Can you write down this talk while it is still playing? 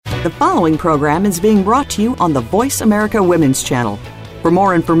The following program is being brought to you on the Voice America Women's Channel. For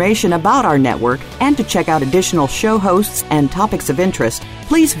more information about our network and to check out additional show hosts and topics of interest,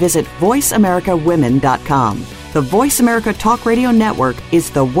 please visit voiceamericawomen.com. The Voice America Talk Radio Network is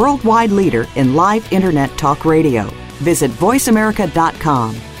the worldwide leader in live Internet talk radio. Visit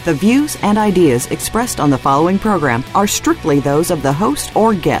voiceamerica.com. The views and ideas expressed on the following program are strictly those of the host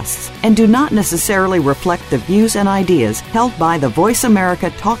or guests and do not necessarily reflect the views and ideas held by the Voice America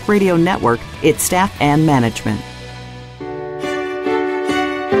Talk Radio Network, its staff, and management.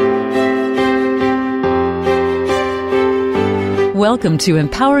 Welcome to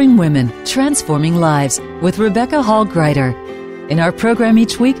Empowering Women, Transforming Lives with Rebecca Hall-Gruyter. In our program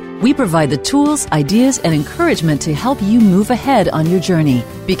each week, we provide the tools, ideas, and encouragement to help you move ahead on your journey,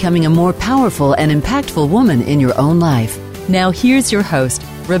 becoming a more powerful and impactful woman in your own life. Now here's your host,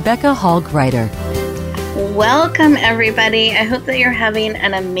 Rebecca Hall-Gruyter. Welcome, everybody. I hope that you're having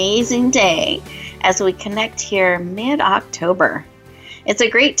an amazing day as we connect here mid-October. It's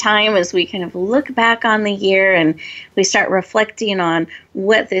a great time as we kind of look back on the year and we start reflecting on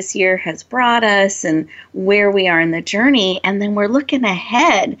what this year has brought us and where we are in the journey. And then we're looking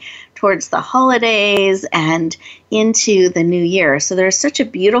ahead towards the holidays and into the new year. So there's such a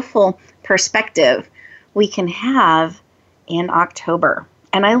beautiful perspective we can have in October.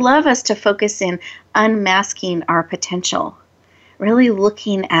 And I love us to focus in unmasking our potential, really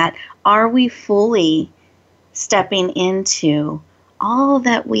looking at, are we fully stepping into all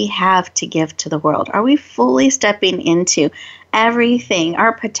that we have to give to the world? Are we fully stepping into everything,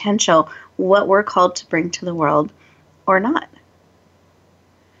 our potential, what we're called to bring to the world, or not?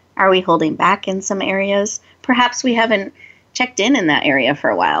 Are we holding back in some areas? Perhaps we haven't checked in that area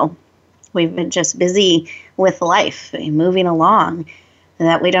for a while. We've been just busy with life, moving along, and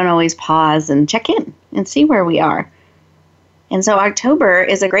that we don't always pause and check in and see where we are. And so October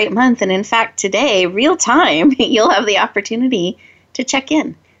is a great month, and in fact, today, real time, you'll have the opportunity to check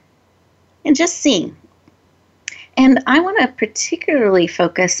in and just see. And I want to particularly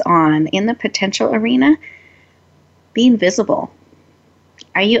focus on, in the potential arena, being visible.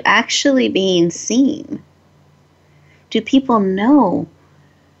 Are you actually being seen? Do people know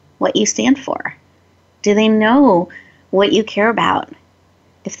what you stand for? Do they know what you care about?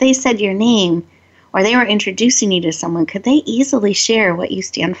 If they said your name or they were introducing you to someone, could they easily share what you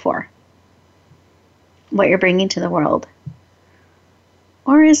stand for, what you're bringing to the world?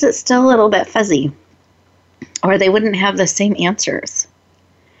 Or is it still a little bit fuzzy? Or they wouldn't have the same answers?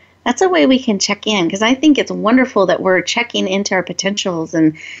 That's a way we can check in, because I think it's wonderful that we're checking into our potentials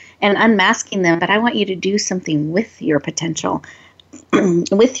and unmasking them, but I want you to do something with your potential,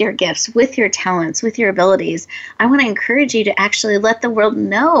 with your gifts, with your talents, with your abilities. I want to encourage you to actually let the world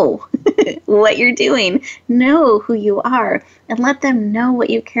know what you're doing, know who you are, and let them know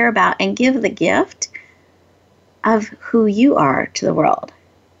what you care about, and give the gift of who you are to the world.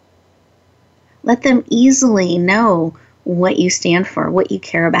 Let them easily know what you stand for, what you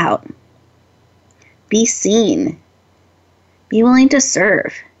care about. Be seen. Be willing to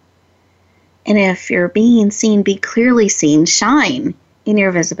serve. And if you're being seen, be clearly seen. Shine in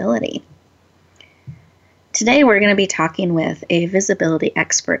your visibility. Today we're going to be talking with a visibility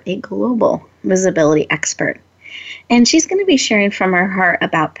expert, a global visibility expert. And she's going to be sharing from her heart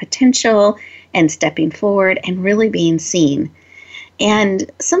about potential and stepping forward and really being seen. And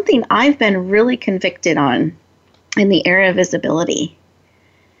something I've been really convicted on in the area of visibility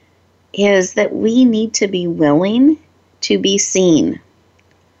is that we need to be willing to be seen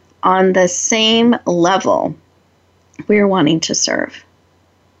on the same level we're wanting to serve.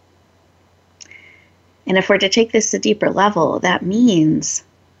 And if we're to take this to a deeper level, that means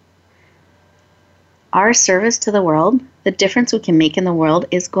our service to the world, the difference we can make in the world,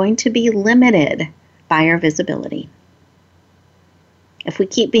 is going to be limited by our visibility. If we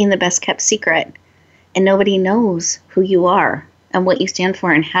keep being the best kept secret and nobody knows who you are and what you stand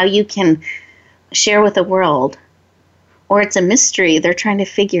for and how you can share with the world, or it's a mystery they're trying to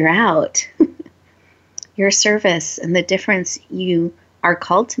figure out, your service and the difference you are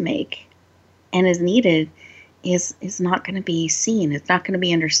called to make and is needed is not going to be seen. It's not going to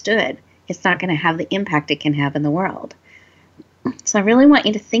be understood. It's not going to have the impact it can have in the world. So I really want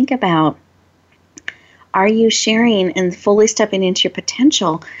you to think about, are you sharing and fully stepping into your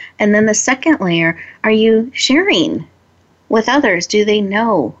potential? And then the second layer, are you sharing with others? Do they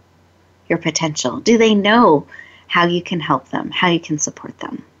know your potential? Do they know how you can help them, how you can support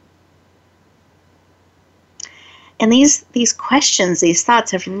them? And these questions, these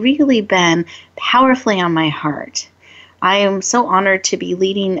thoughts have really been powerfully on my heart. I am so honored to be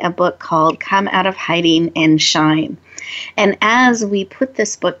leading a book called Come Out of Hiding and Shine. And as we put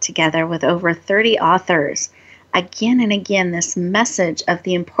this book together with over 30 authors, again and again, this message of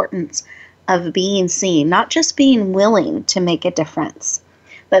the importance of being seen, not just being willing to make a difference,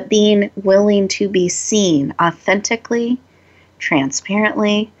 but being willing to be seen authentically,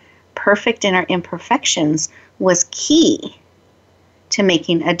 transparently, perfect in our imperfections, was key to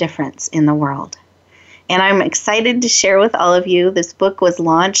making a difference in the world. And I'm excited to share with all of you, this book was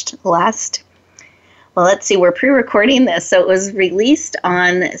launched we're pre-recording this, so it was released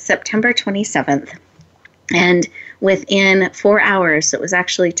on September 27th. And within 4 hours, so it was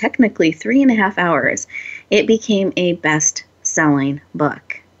actually technically 3.5 hours, it became a best-selling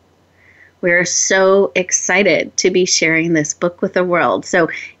book. We're so excited to be sharing this book with the world. So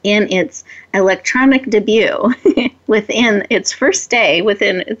in its electronic debut, within its first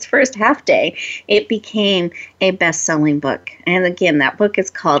half day, it became a best-selling book. And again, that book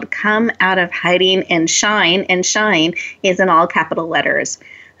is called Come Out of Hiding and Shine is in all capital letters.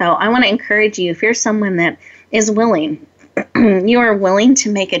 So I want to encourage you, if you're someone that is willing, you are willing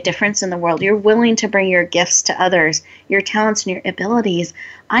to make a difference in the world, you're willing to bring your gifts to others, your talents and your abilities,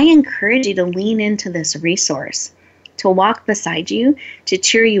 I encourage you to lean into this resource, to walk beside you, to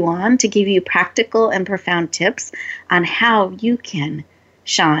cheer you on, to give you practical and profound tips on how you can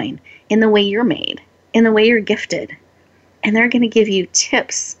shine in the way you're made, in the way you're gifted. And they're going to give you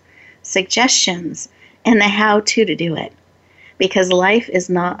tips, suggestions, and the how-to to do it. Because life is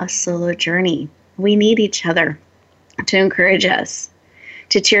not a solo journey. We need each other to encourage us,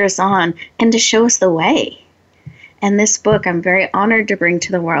 to cheer us on, and to show us the way. And this book, I'm very honored to bring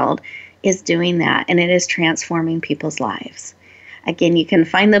to the world, is doing that, and it is transforming people's lives. Again, you can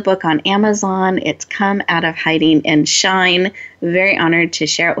find the book on Amazon. It's Come Out of Hiding and Shine. Very honored to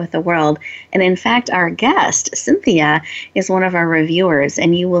share it with the world. And in fact, our guest, Cynthia, is one of our reviewers,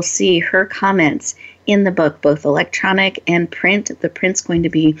 and you will see her comments in the book, both electronic and print. The print's going to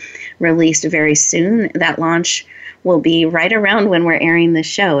be released very soon. That launch will be right around when we're airing the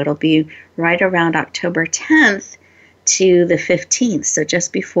show. It'll be right around October 10th to the 15th, so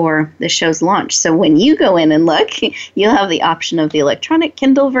just before the show's launch. So when you go in and look, you'll have the option of the electronic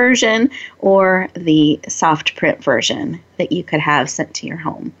Kindle version or the soft print version that you could have sent to your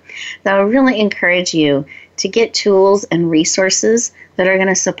home. So I really encourage you to get tools and resources that are going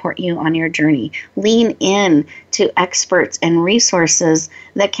to support you on your journey. Lean in to experts and resources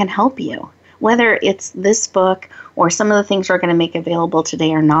that can help you. Whether it's this book or some of the things we're going to make available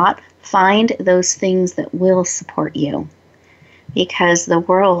today or not, find those things that will support you, because the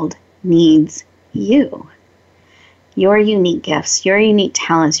world needs you. Your unique gifts, your unique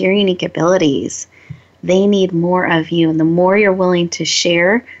talents, your unique abilities, they need more of you. And the more you're willing to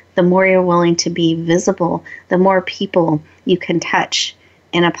share, the more you're willing to be visible, the more people you can touch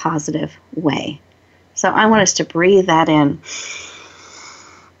in a positive way. So I want us to breathe that in.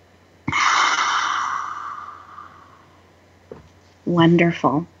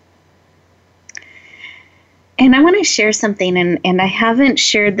 Wonderful. And I want to share something, and I haven't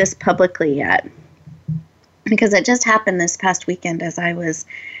shared this publicly yet because it just happened this past weekend as I was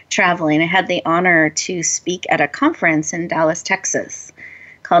traveling. I had the honor to speak at a conference in Dallas, Texas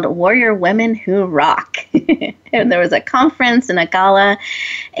called Warrior Women Who Rock. And there was a conference and a gala,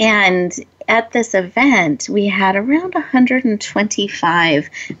 and at this event, we had around 125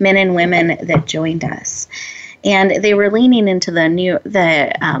 men and women that joined us. And they were leaning into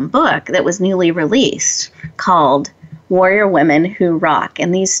the book that was newly released called Warrior Women Who Rock.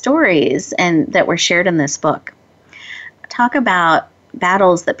 And these stories that were shared in this book talk about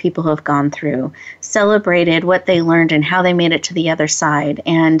battles that people have gone through, celebrated what they learned and how they made it to the other side.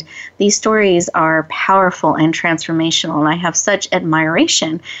 And these stories are powerful and transformational. And I have such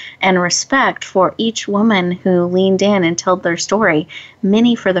admiration and respect for each woman who leaned in and told their story.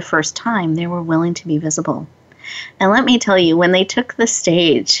 Many, for the first time, they were willing to be visible. And let me tell you, when they took the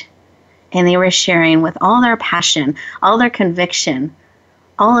stage and they were sharing with all their passion, all their conviction,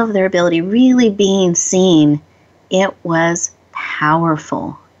 all of their ability, really being seen, it was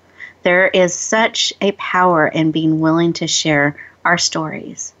powerful. There is such a power in being willing to share our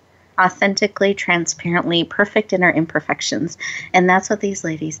stories authentically, transparently, perfect in our imperfections. And that's what these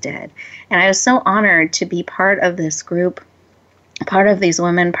ladies did. And I was so honored to be part of this group, part of these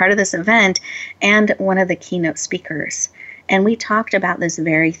women, part of this event, and one of the keynote speakers. And we talked about this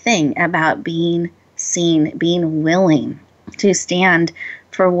very thing, about being seen, being willing to stand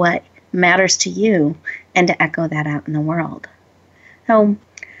for what matters to you and to echo that out in the world. So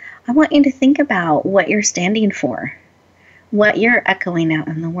I want you to think about what you're standing for, what you're echoing out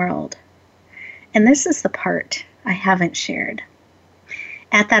in the world. And this is the part I haven't shared.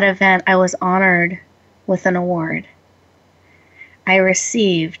 At that event, I was honored with an award. I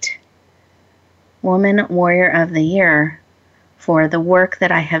received Woman Warrior of the Year for the work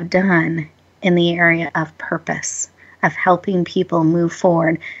that I have done in the area of purpose, of helping people move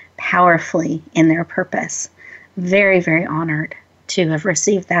forward powerfully in their purpose. Very, very honored to have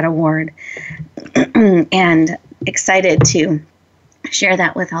received that award and excited to share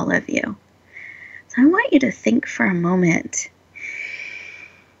that with all of you. So I want you to think for a moment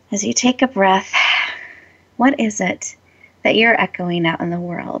as you take a breath, what is it that you're echoing out in the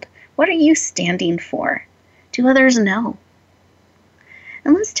world? What are you standing for? Do others know?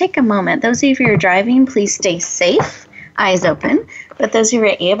 And let's take a moment. Those of you who are driving, please stay safe, eyes open. But those who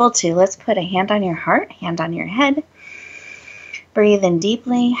are able to, let's put a hand on your heart, hand on your head. Breathe in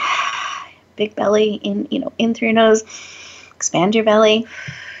deeply. Big belly in through your nose. Expand your belly.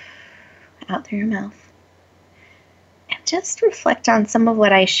 Out through your mouth. And just reflect on some of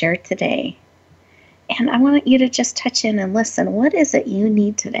what I shared today. And I want you to just touch in and listen. What is it you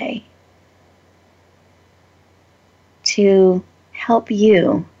need today to help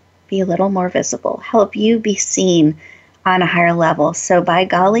you be a little more visible, help you be seen on a higher level? So by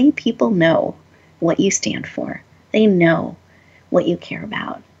golly, people know what you stand for. They know what you care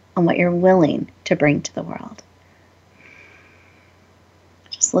about and what you're willing to bring to the world.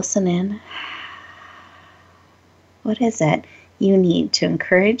 Just listen in. What is it you need to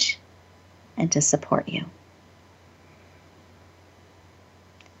encourage and to support you?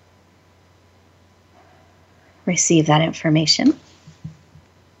 Receive that information.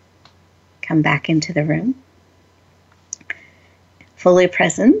 Come back into the room. Fully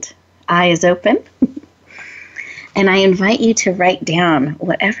present, eyes open. And I invite you to write down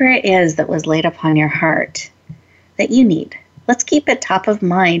whatever it is that was laid upon your heart that you need. Let's keep it top of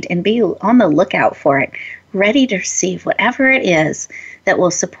mind and be on the lookout for it, ready to receive whatever it is that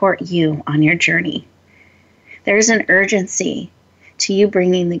will support you on your journey. There's an urgency to you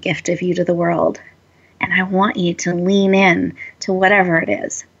bringing the gift of you to the world. And I want you to lean in to whatever it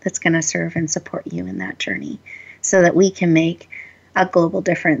is that's going to serve and support you in that journey so that we can make a global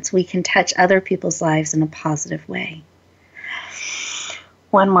difference. We can touch other people's lives in a positive way.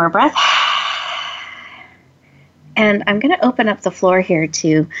 One more breath. And I'm going to open up the floor here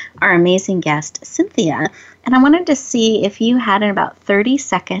to our amazing guest, Cynthia. And I wanted to see if you had in about 30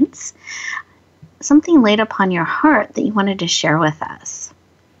 seconds something laid upon your heart that you wanted to share with us.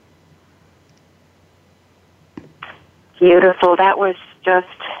 Beautiful. That was just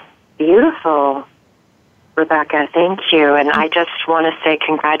beautiful, Rebecca. Thank you. And I just want to say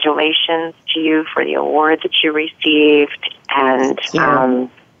congratulations to you for the award that you received. And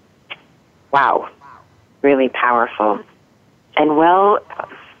wow, really powerful and well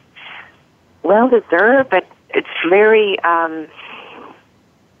deserved. But it's very. I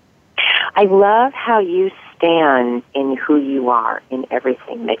love how you stand in who you are in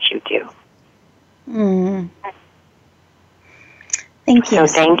everything that you do. Mm. Thank you. So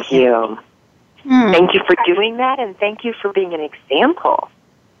thank you. Thank you for doing that, and thank you for being an example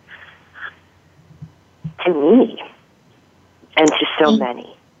to me and to so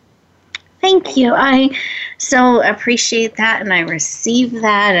many. Thank you. I so appreciate that, and I receive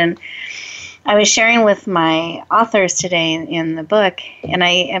that. And I was sharing with my authors today in the book, and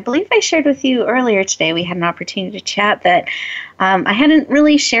I believe I shared with you earlier today, we had an opportunity to chat, that I hadn't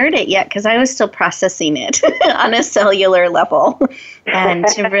really shared it yet because I was still processing it on a cellular level. And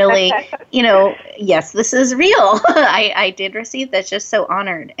to really, yes, this is real. I did receive that. Just so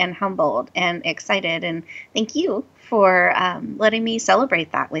honored and humbled and excited. And thank you for letting me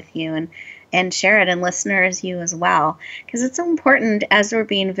celebrate that with you and share it, and listeners, you as well. Because it's so important as we're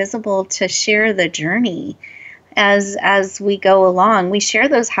being visible to share the journey as we go along. We share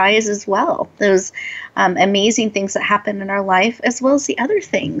those highs as well, those amazing things that happen in our life, as well as the other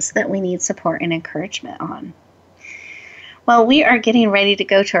things that we need support and encouragement on. Well, we are getting ready to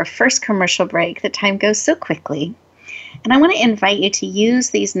go to our first commercial break. The time goes so quickly. And I want to invite you to use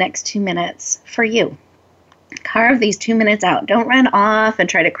these next 2 minutes for you. Carve these 2 minutes out. Don't run off and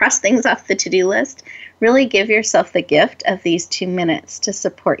try to cross things off the to-do list. Really give yourself the gift of these 2 minutes to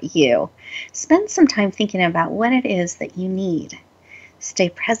support you. Spend some time thinking about what it is that you need. Stay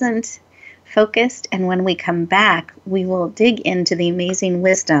present, focused, and when we come back, we will dig into the amazing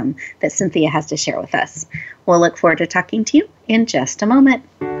wisdom that Cynthia has to share with us. We'll look forward to talking to you in just a moment.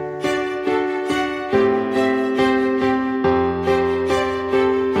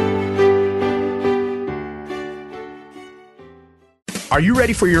 Are you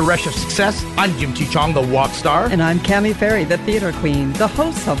ready for your rush of success? I'm Jim T. Chong, the walk star. And I'm Cammie Ferry, the theater queen, the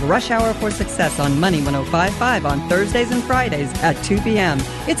host of Rush Hour for Success on Money 105.5 on Thursdays and Fridays at 2 p.m.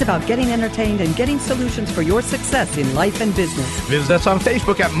 It's about getting entertained and getting solutions for your success in life and business. Visit us on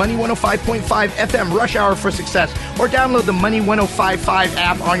Facebook at Money 105.5 FM Rush Hour for Success, or download the Money 105.5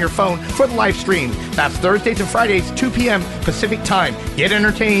 app on your phone for the live stream. That's Thursdays and Fridays, 2 p.m. Pacific Time. Get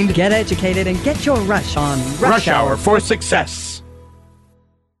entertained, get educated, and get your rush on Rush Hour for Success.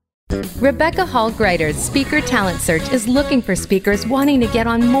 Rebecca Hall Greider's Speaker Talent Search is looking for speakers wanting to get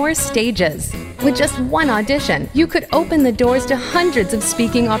on more stages. With just one audition, you could open the doors to hundreds of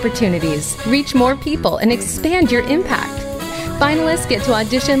speaking opportunities, reach more people, and expand your impact. Finalists get to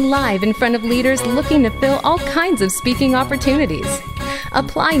audition live in front of leaders looking to fill all kinds of speaking opportunities.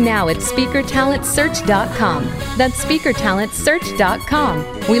 Apply now at SpeakerTalentSearch.com. That's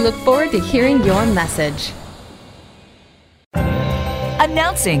SpeakerTalentSearch.com. We look forward to hearing your message.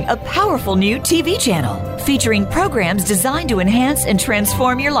 Announcing a powerful new TV channel featuring programs designed to enhance and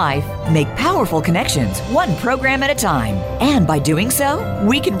transform your life. Make powerful connections, one program at a time. And by doing so,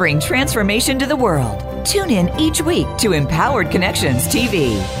 we can bring transformation to the world. Tune in each week to Empowered Connections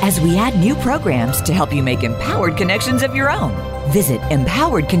TV as we add new programs to help you make empowered connections of your own. Visit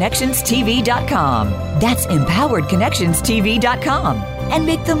EmpoweredConnectionsTV.com. That's EmpoweredConnectionsTV.com. And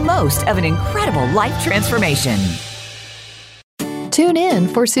make the most of an incredible life transformation. Tune in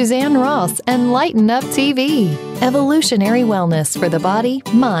for Suzanne Ross and Lighten Up TV, evolutionary wellness for the body,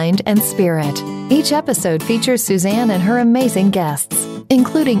 mind, and spirit. Each episode features Suzanne and her amazing guests,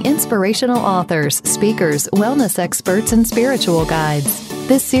 including inspirational authors, speakers, wellness experts, and spiritual guides.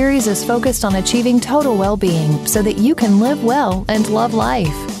 This series is focused on achieving total well-being so that you can live well and love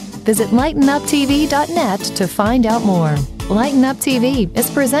life. Visit lightenuptv.net to find out more. Lighten Up TV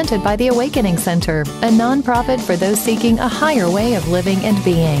is presented by the Awakening Center, a nonprofit for those seeking a higher way of living and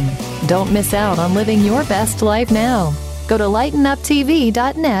being. Don't miss out on living your best life now. Go to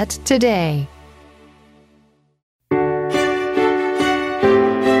lightenuptv.net today.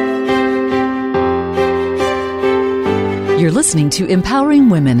 You're listening to Empowering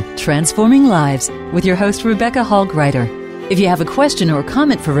Women, Transforming Lives with your host, Rebecca Hall Greider. If you have a question or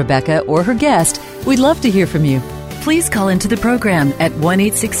comment for Rebecca or her guest, we'd love to hear from you. Please call into the program at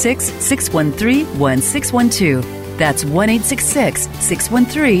 1-866-613-1612. That's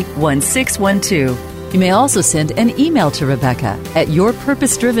 1-866-613-1612. You may also send an email to Rebecca at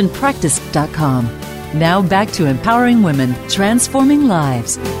yourpurposedrivenpractice.com. Now back to Empowering Women, Transforming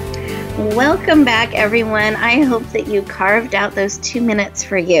Lives. Welcome back, everyone. I hope that you carved out those 2 minutes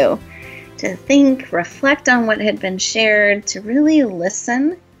for you to think, reflect on what had been shared, to really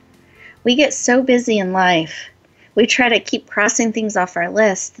listen. We get so busy in life. We try to keep crossing things off our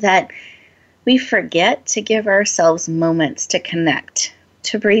list that we forget to give ourselves moments to connect,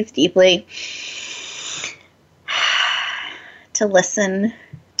 to breathe deeply, to listen,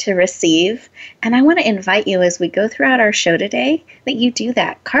 to receive. And I want to invite you as we go throughout our show today that you do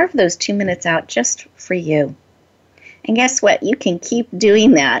that. Carve those 2 minutes out just for you. And guess what? You can keep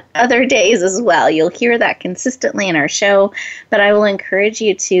doing that other days as well. You'll hear that consistently in our show, but I will encourage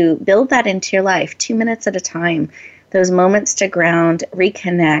you to build that into your life 2 minutes at a time. Those moments to ground,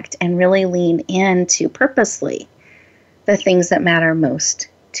 reconnect, and really lean into purposely the things that matter most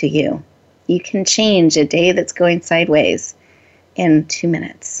to you. You can change a day that's going sideways in 2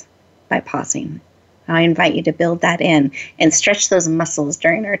 minutes by pausing. I invite you to build that in and stretch those muscles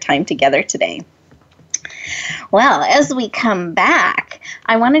during our time together today. Well, as we come back,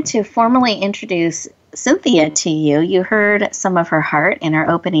 I wanted to formally introduce Cynthia to you. You heard some of her heart in our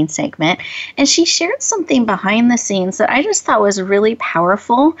opening segment, and she shared something behind the scenes that I just thought was really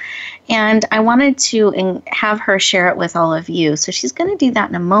powerful, and I wanted to have her share it with all of you. So she's going to do that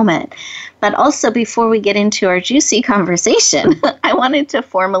in a moment. But also, before we get into our juicy conversation, I wanted to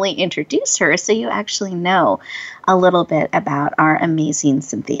formally introduce her so you actually know a little bit about our amazing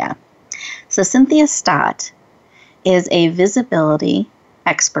Cynthia. So Cynthia Stott is a visibility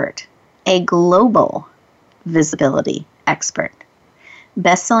expert, a global visibility expert,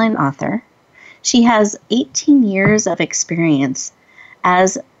 best-selling author. She has 18 years of experience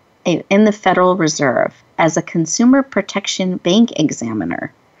in the Federal Reserve as a consumer protection bank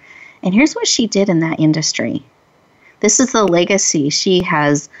examiner. And here's what she did in that industry. This is the legacy she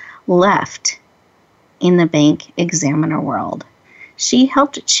has left in the bank examiner world. She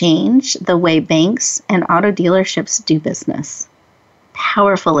helped change the way banks and auto dealerships do business.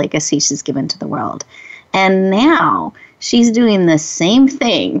 Powerful legacy she's given to the world. And now she's doing the same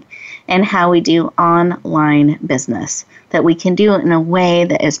thing in how we do online business, that we can do in a way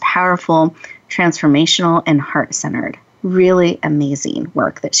that is powerful, transformational, and heart-centered. really amazing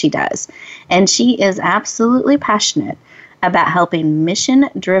work that she does. And she is absolutely passionate about helping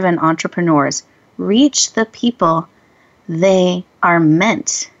mission-driven entrepreneurs reach the people they are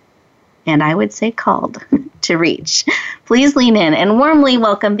meant, and I would say called, to reach. Please lean in and warmly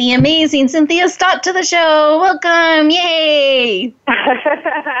welcome the amazing Cynthia Stott to the show. Welcome. Yay!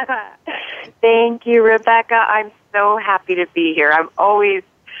 Thank you, Rebecca. I'm so happy to be here. I'm always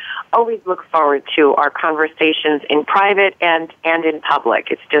look forward to our conversations in private and in public.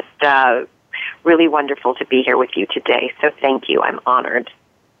 It's just really wonderful to be here with you today. So thank you. I'm honored.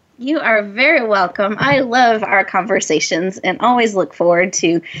 You are very welcome. I love our conversations and always look forward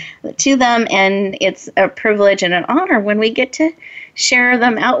to them. And it's a privilege and an honor when we get to share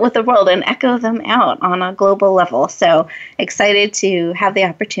them out with the world and echo them out on a global level. So excited to have the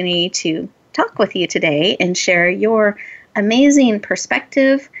opportunity to talk with you today and share your amazing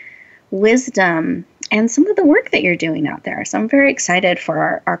perspective, wisdom, and some of the work that you're doing out there. So I'm very excited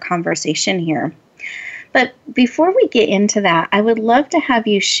for our conversation here. But before we get into that, I would love to have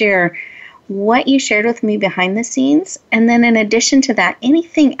you share what you shared with me behind the scenes. And then in addition to that,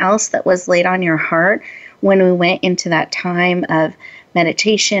 anything else that was laid on your heart when we went into that time of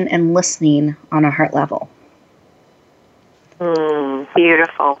meditation and listening on a heart level.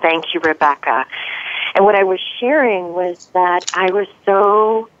 Beautiful. Thank you, Rebecca. And what I was sharing was that I was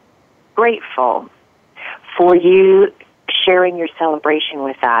so grateful for you sharing your celebration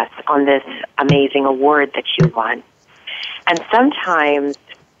with us on this amazing award that you won. And sometimes,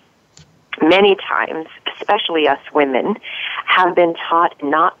 many times, especially us women, have been taught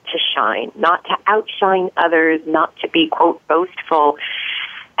not to shine, not to outshine others, not to be, quote, boastful.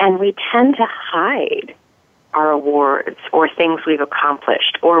 And we tend to hide our awards or things we've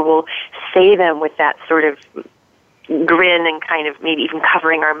accomplished, or we'll say them with that sort of grin and kind of maybe even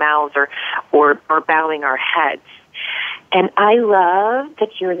covering our mouths or bowing our heads. And I love that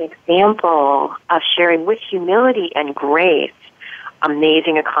you're an example of sharing with humility and grace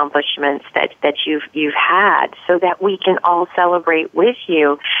amazing accomplishments that you've had, so that we can all celebrate with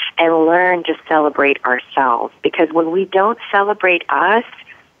you and learn to celebrate ourselves. Because when we don't celebrate us,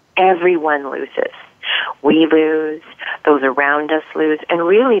 everyone loses. We lose, those around us lose, and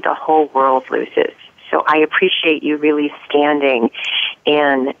really the whole world loses. So I appreciate you really standing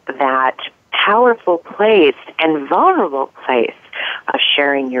in that powerful place and vulnerable place of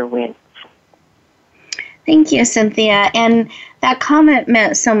sharing your wins. Thank you, Cynthia. And that comment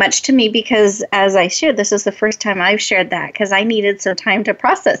meant so much to me because, as I shared, this is the first time I've shared that because I needed some time to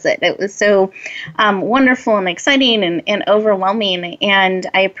process it. It was so wonderful and exciting and overwhelming, and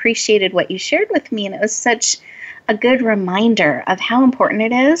I appreciated what you shared with me, and it was such a good reminder of how important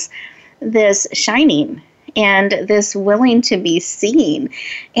it is, this shining and this willing to be seen.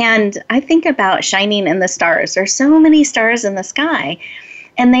 And I think about shining in the stars. There's so many stars in the sky,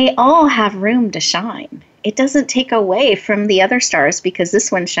 and they all have room to shine. It doesn't take away from the other stars because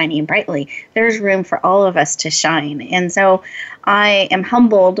this one's shining brightly. There's room for all of us to shine. And so I am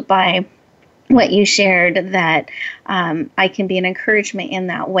humbled by what you shared, that I can be an encouragement in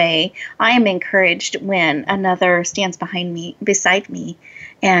that way. I am encouraged when another stands beside me,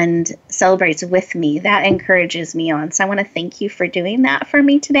 and celebrates with me. That encourages me on. So I want to thank you for doing that for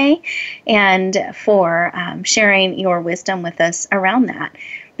me today, and for sharing your wisdom with us around that,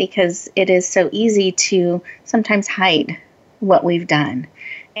 because it is so easy to sometimes hide what we've done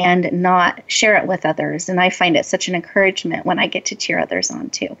and not share it with others. And I find it such an encouragement when I get to cheer others on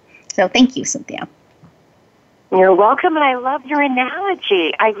too. So thank you, Cynthia. You're welcome, and I love your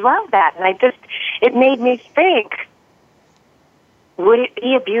analogy. I love that. And it made me think, would it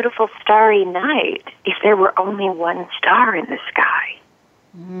be a beautiful starry night if there were only one star in the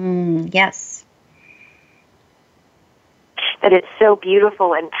sky? Yes. That it's so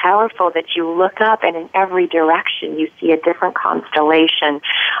beautiful and powerful that you look up and in every direction you see a different constellation,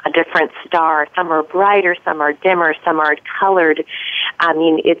 a different star. Some are brighter, some are dimmer, some are colored. I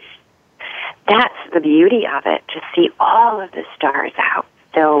mean, that's the beauty of it, to see all of the stars out.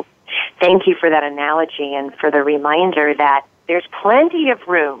 So thank you for that analogy and for the reminder that there's plenty of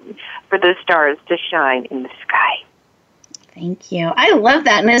room for the stars to shine in the sky. Thank you. I love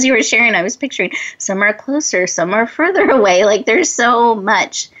that. And as you were sharing, I was picturing some are closer, some are further away. Like there's so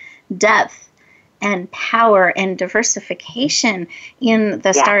much depth and power and diversification in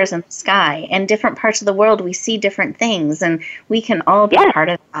the stars in the sky. And different parts of the world, we see different things, and we can all be part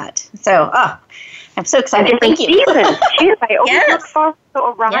of that. So, I'm so excited. Thank you. Seasons, too. I always look forward to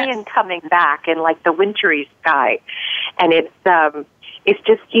Orion coming back in like the wintry sky. And it's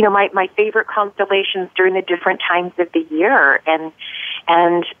just, my favorite constellations during the different times of the year.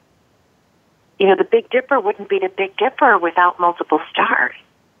 And the Big Dipper wouldn't be the Big Dipper without multiple stars.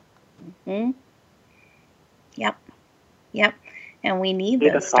 Mm-hmm. Yep. And we need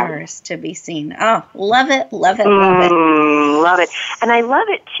Beautiful. those stars to be seen. Oh, love it, love it, love it. Love it. And I love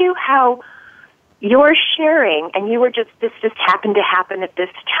it, too, how you're sharing, and this just happened to happen at this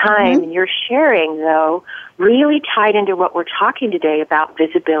time, Mm-hmm. and you're sharing, though, really tied into what we're talking today about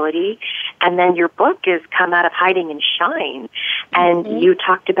visibility, and then your book is Come Out of Hiding and Shine, and Mm-hmm. you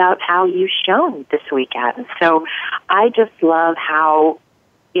talked about how you shone this weekend. So I just love how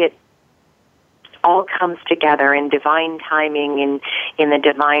it all comes together in divine timing, in the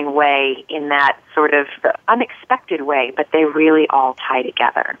divine way, in that sort of unexpected way, but they really all tie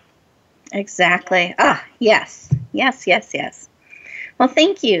together. Exactly. Yes. Well,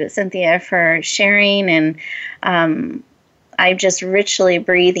 thank you, Cynthia, for sharing, and I'm just richly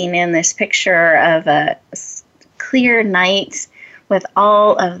breathing in this picture of a clear night with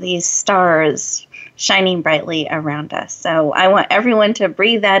all of these stars shining brightly around us. So I want everyone to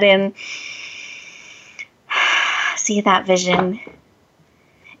breathe that in, see that vision,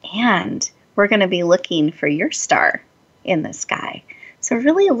 and we're going to be looking for your star in the sky. So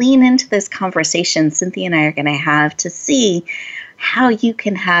really lean into this conversation Cynthia and I are going to have to see how you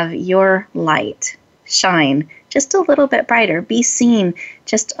can have your light shine just a little bit brighter, be seen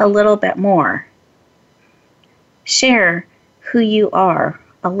just a little bit more. Share who you are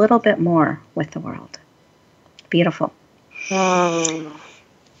a little bit more with the world. Beautiful. Thank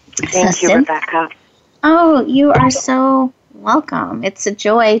you, Rebecca. Oh, you are so welcome. It's a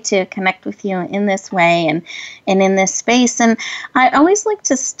joy to connect with you in this way and in this space. And I always like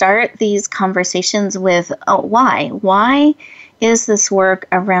to start these conversations with why. Why is this work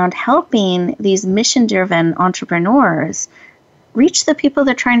around helping these mission-driven entrepreneurs reach the people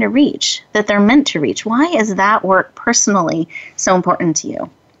they're trying to reach, that they're meant to reach? Why is that work personally so important to you?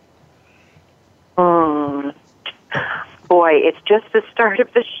 Boy, it's just the start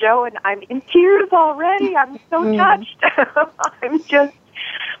of the show, and I'm in tears already. I'm so touched.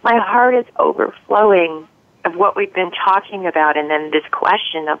 My heart is overflowing of what we've been talking about, and then this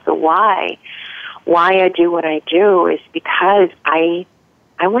question of the why. Why I do what I do is because I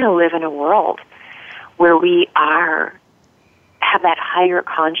want to live in a world where we have that higher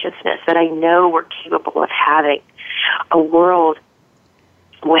consciousness that I know we're capable of having. A world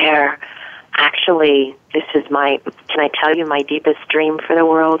where actually, can I tell you my deepest dream for the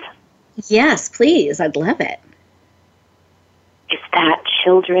world? Yes, please. I'd love it. Is that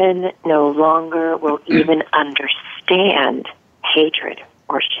children no longer will even understand hatred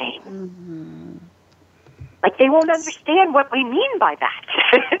or shame. Mm-hmm. Like, they won't understand what we mean by that.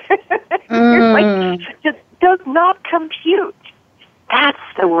 Just does not compute. That's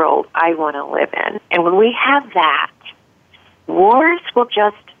the world I want to live in. And when we have that, wars will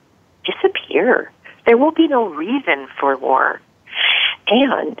just disappear. There will be no reason for war.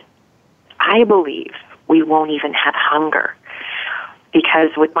 And I believe we won't even have hunger. Because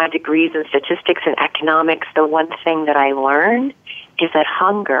with my degrees in statistics and economics, the one thing that I learned is that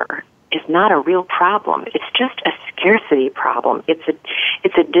hunger is not a real problem. It's just a scarcity problem. It's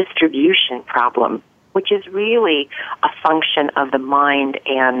a distribution problem, which is really a function of the mind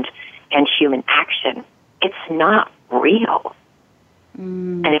and human action. It's not real.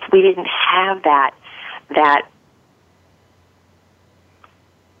 And if we didn't have that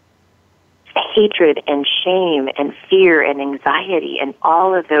hatred and shame and fear and anxiety and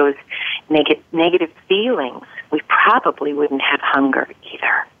all of those negative feelings, we probably wouldn't have hunger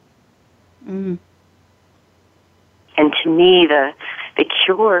either. And to me, the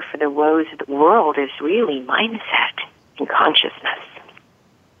cure for the woes of the world is really mindset and consciousness.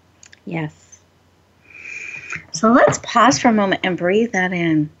 Yes. So let's pause for a moment and breathe that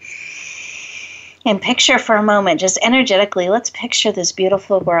in. And picture for a moment, just energetically, let's picture this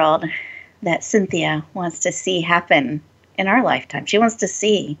beautiful world that Cynthia wants to see happen in our lifetime. She wants to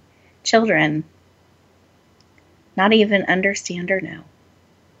see children not even understand or know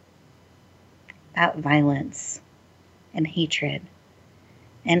about violence and hatred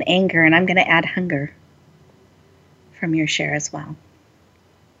and anger. And I'm going to add hunger from your share as well.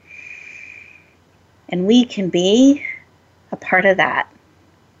 And we can be a part of that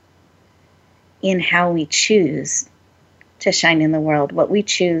in how we choose to shine in the world. What we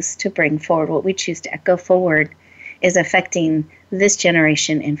choose to bring forward, what we choose to echo forward is affecting this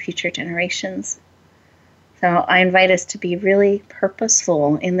generation and future generations. So I invite us to be really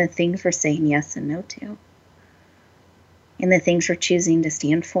purposeful in the things we're saying yes and no to, in the things we're choosing to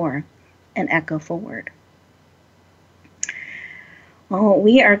stand for and echo forward. Well,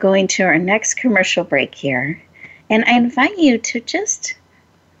 we are going to our next commercial break here, and I invite you to just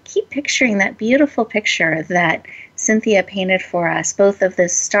keep picturing that beautiful picture that Cynthia painted for us, both of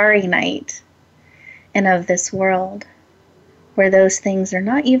this starry night and of this world where those things are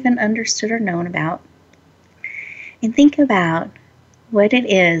not even understood or known about. And think about what it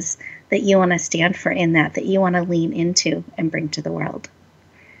is that you want to stand for in that you want to lean into and bring to the world.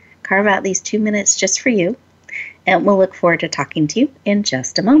 Carve out these 2 minutes just for you, and we'll look forward to talking to you in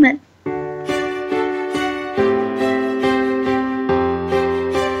just a moment.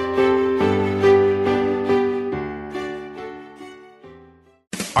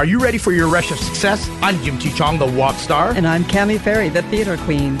 Are you ready for your rush of success? I'm Jim T. Chong, the Walk Star. And I'm Cami Ferry, the Theater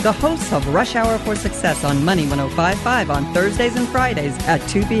Queen, the host of Rush Hour for Success on Money 105.5 on Thursdays and Fridays at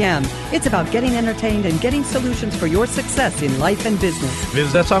 2 p.m. It's about getting entertained and getting solutions for your success in life and business.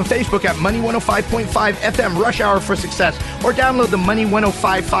 Visit us on Facebook at Money 105.5 FM Rush Hour for Success, or download the Money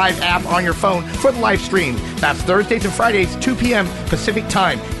 105.5 app on your phone for the live stream. That's Thursdays and Fridays, 2 p.m. Pacific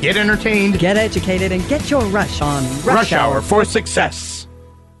Time. Get entertained, get educated, and get your rush on Rush Hour for Success.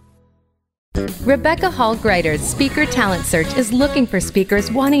 Rebecca Hall Greider's Speaker Talent Search is looking for speakers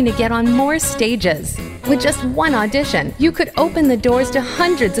wanting to get on more stages. With just one audition, you could open the doors to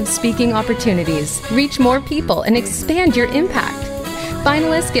hundreds of speaking opportunities, reach more people, and expand your impact.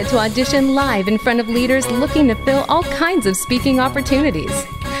 Finalists get to audition live in front of leaders looking to fill all kinds of speaking opportunities.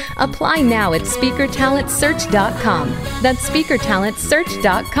 Apply now at SpeakerTalentSearch.com. That's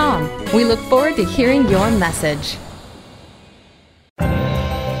SpeakerTalentSearch.com. We look forward to hearing your message.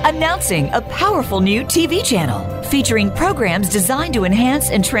 Announcing a powerful new TV channel featuring programs designed to enhance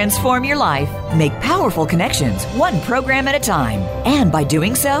and transform your life. Make powerful connections, one program at a time. And by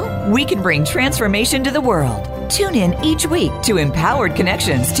doing so, we can bring transformation to the world. Tune in each week to Empowered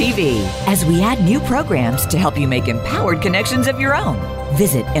Connections TV as we add new programs to help you make empowered connections of your own.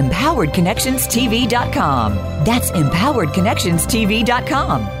 Visit EmpoweredConnectionsTV.com. That's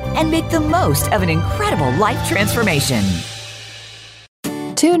EmpoweredConnectionsTV.com. And make the most of an incredible life transformation.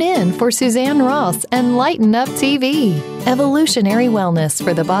 Tune in for Suzanne Ross and Lighten Up TV, evolutionary wellness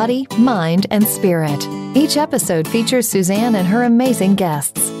for the body, mind, and spirit. Each episode features Suzanne and her amazing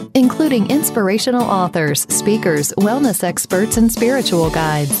guests, including inspirational authors, speakers, wellness experts, and spiritual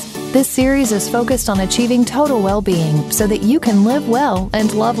guides. This series is focused on achieving total well-being so that you can live well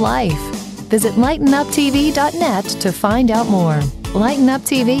and love life. Visit lightenuptv.net to find out more. Lighten Up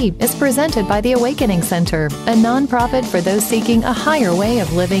TV is presented by the Awakening Center, a nonprofit for those seeking a higher way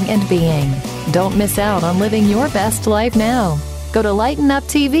of living and being. Don't miss out on living your best life now. Go to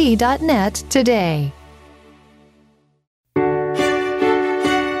lightenuptv.net today.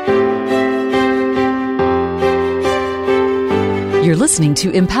 You're listening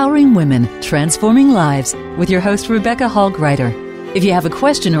to Empowering Women, Transforming Lives with your host, Rebecca Hall Greider. If you have a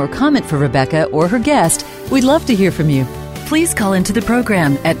question or comment for Rebecca or her guest, we'd love to hear from you. Please call into the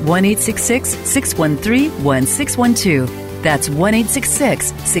program at 1-866-613-1612. That's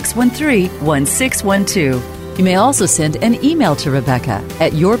 1-866-613-1612. You may also send an email to Rebecca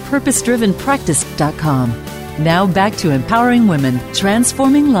at yourpurposedrivenpractice.com. Now back to Empowering Women,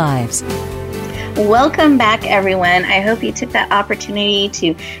 Transforming Lives. Welcome back, everyone. I hope you took that opportunity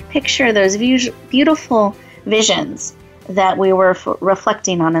to picture those beautiful visions that we were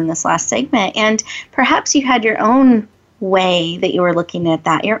reflecting on in this last segment. And perhaps you had your own way that you were looking at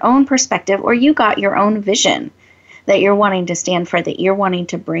that, your own perspective, or you got your own vision that you're wanting to stand for, that you're wanting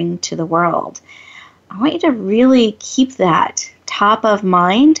to bring to the world. I want you to really keep that top of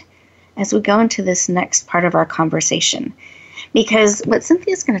mind as we go into this next part of our conversation. Because what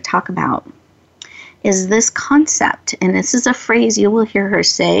Cynthia's going to talk about is this concept, and this is a phrase you will hear her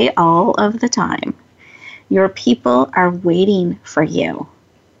say all of the time. Your people are waiting for you.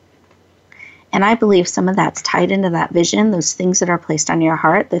 And I believe some of that's tied into that vision, those things that are placed on your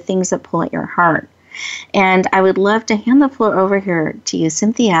heart, the things that pull at your heart. And I would love to hand the floor over here to you,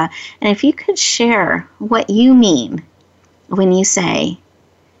 Cynthia. And if you could share what you mean when you say,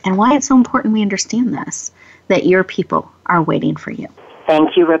 and why it's so important we understand this, that your people are waiting for you.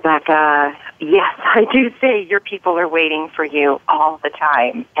 Thank you, Rebecca. Yes, I do say your people are waiting for you all the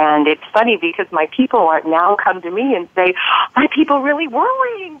time. And it's funny because my people are now come to me and say, my people really were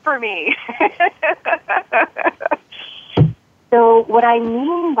waiting for me. So what I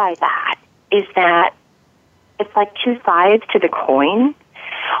mean by that is that it's like two sides to the coin.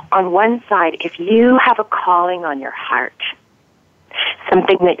 On one side, if you have a calling on your heart,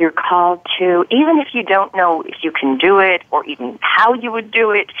 something that you're called to, even if you don't know if you can do it or even how you would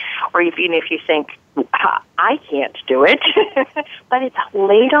do it, or even if you think, I can't do it, but it's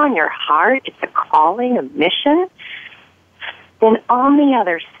laid on your heart, it's a calling, a mission, then on the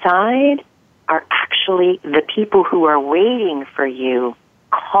other side are actually the people who are waiting for you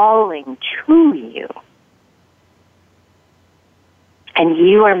calling to you. And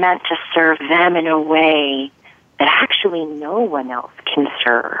you are meant to serve them in a way that actually no one else can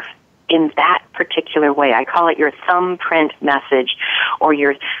serve in that particular way. I call it your thumbprint message, or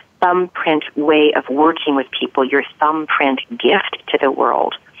your thumbprint way of working with people, your thumbprint gift to the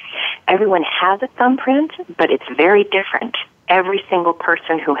world. Everyone has a thumbprint, but it's very different. Every single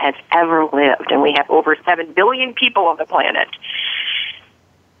person who has ever lived, and we have over 7 billion people on the planet,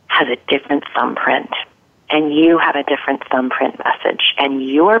 has a different thumbprint. And you have a different thumbprint message. And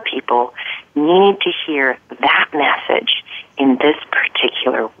your people need to hear that message in this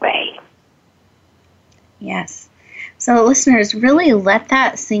particular way. Yes. So listeners, really let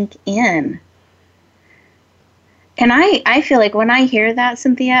that sink in. And I feel like when I hear that,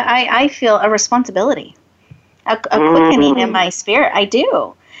 Cynthia, I feel a responsibility, a quickening in my spirit. I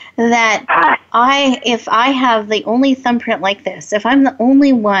do. That if I have the only thumbprint like this, if I'm the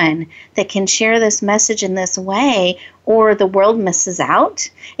only one that can share this message in this way, or the world misses out,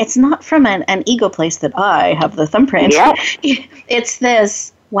 it's not from an ego place that I have the thumbprint. Yeah. It's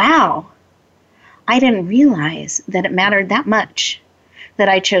this, wow, I didn't realize that it mattered that much that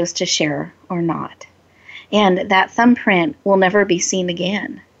I chose to share or not. And that thumbprint will never be seen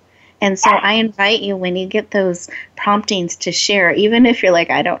again. And so I invite you, when you get those promptings to share, even if you're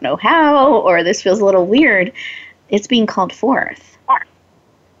like, I don't know how, or this feels a little weird, it's being called forth.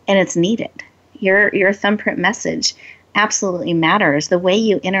 And it's needed. Your thumbprint message absolutely matters. The way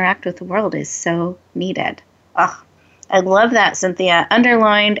you interact with the world is so needed. Oh, I love that, Cynthia.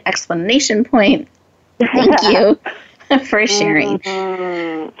 Underlined exclamation point. Thank you for sharing.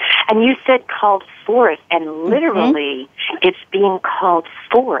 Mm-hmm. And you said called forth, and literally it's being called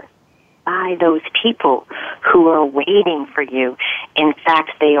forth by those people who are waiting for you. In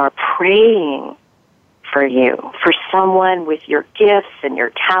fact, they are praying for you, for someone with your gifts and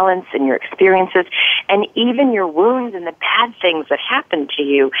your talents and your experiences, and even your wounds and the bad things that happened to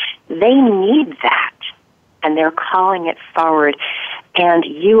you. They need that, and they're calling it forward, and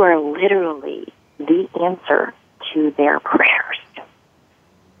you are literally the answer to their prayers.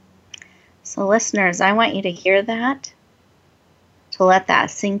 So listeners, I want you to hear that, to let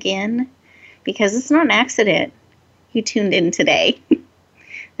that sink in, because it's not an accident you tuned in today,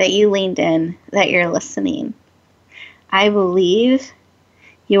 that you leaned in, that you're listening. I believe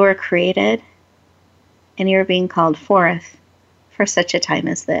you were created and you're being called forth for such a time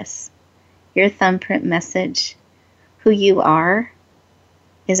as this. Your thumbprint message, who you are,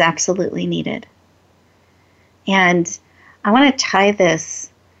 is absolutely needed. And I want to tie this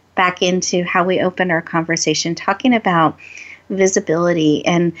back into how we opened our conversation, talking about visibility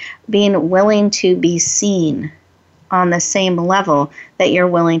and being willing to be seen on the same level that you're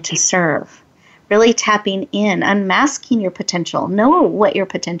willing to serve. Really tapping in, unmasking your potential. Know what your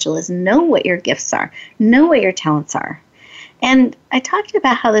potential is. Know what your gifts are. Know what your talents are. And I talked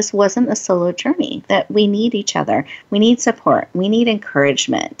about how this wasn't a solo journey, that we need each other. We need support. We need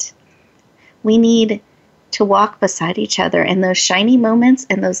encouragement. We need to walk beside each other in those shiny moments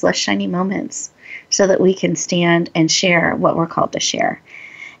and those less shiny moments, so that we can stand and share what we're called to share.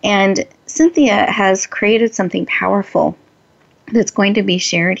 And Cynthia has created something powerful that's going to be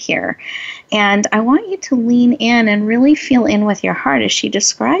shared here. And I want you to lean in and really feel in with your heart as she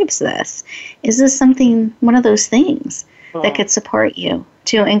describes this. Is this something, one of those things that could support you,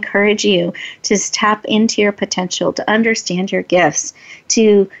 to encourage you to tap into your potential, to understand your gifts,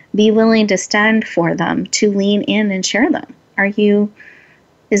 to be willing to stand for them, to lean in and share them?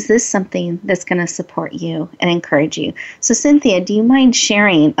 Is this something that's going to support you and encourage you? So Cynthia, do you mind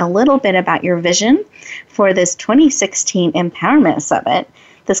sharing a little bit about your vision for this 2016 Empowerment Summit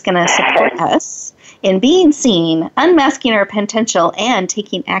that's going to support us in being seen, unmasking our potential, and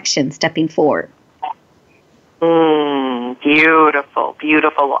taking action, stepping forward? Beautiful,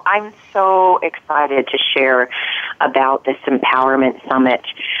 beautiful. Well, I'm so excited to share about this Empowerment Summit.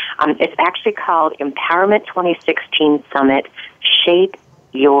 It's actually called Empowerment 2016 Summit, Shape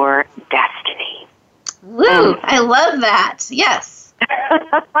Your Destiny. Woo! I love that. Yes.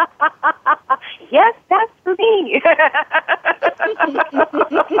 Yes, that's for me.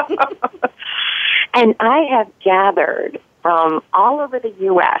 And I have gathered from all over the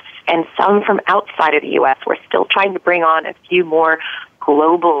U.S. and some from outside of the U.S. We're still trying to bring on a few more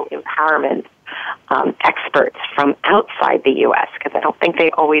global empowerment experts from outside the U.S. because I don't think they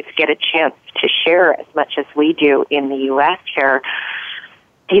always get a chance to share as much as we do in the U.S. here.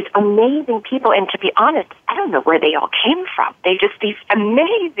 These amazing people, and to be honest, I don't know where they all came from. These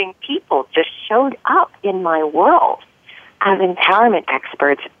amazing people just showed up in my world as empowerment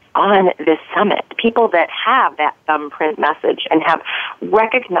experts on this summit, people that have that thumbprint message and have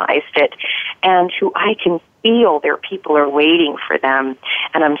recognized it, and who I can feel their people are waiting for them.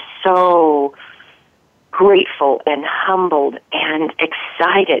 And I'm so grateful and humbled and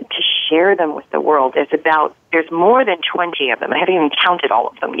excited to share them with the world. There's more than 20 of them. I haven't even counted all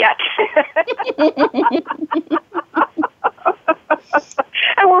of them yet.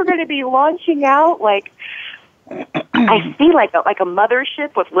 And we're going to be launching out I see like a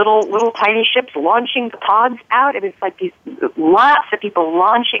mothership with little tiny ships launching the pods out, and it's like these lots of people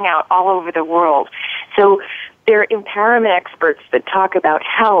launching out all over the world. So they're empowerment experts that talk about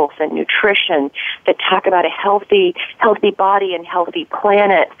health and nutrition, that talk about a healthy body and healthy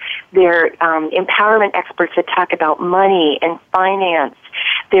planet. They're empowerment experts that talk about money and finance.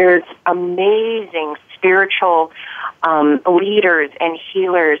 There's amazing spiritual leaders and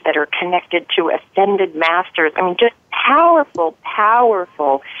healers that are connected to ascended masters. I mean, just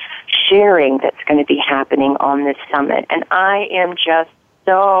powerful sharing that's going to be happening on this summit. And I am just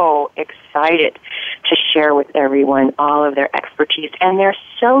so excited to share with everyone all of their expertise. And they're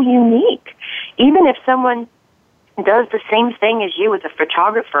so unique. Even if someone does the same thing as you as a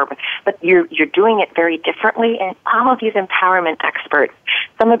photographer, but you're doing it very differently, and all of these empowerment experts,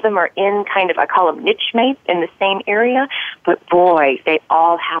 some of them are in kind of, I call them niche mates in the same area, but boy, they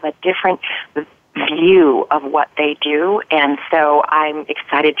all have a different view of what they do, and so I'm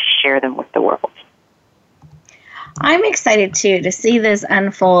excited to share them with the world. I'm excited, too, to see this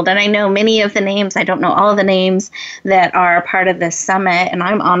unfold. And I know many of the names, I don't know all the names that are part of this summit, and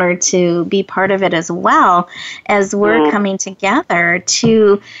I'm honored to be part of it as well, as we're coming together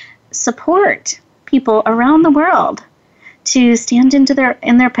to support people around the world to stand in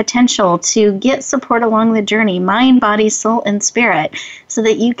their potential, to get support along the journey, mind, body, soul, and spirit, so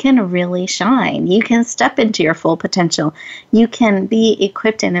that you can really shine. You can step into your full potential. You can be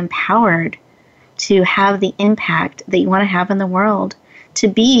equipped and empowered to have the impact that you want to have in the world, to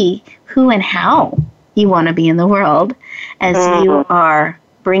be who and how you want to be in the world as you are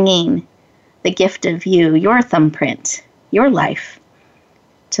bringing the gift of you, your thumbprint, your life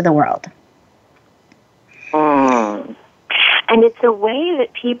to the world. And it's a way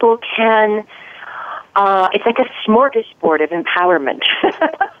that people can, it's like a smorgasbord of empowerment.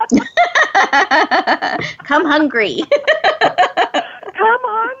 Come hungry. Come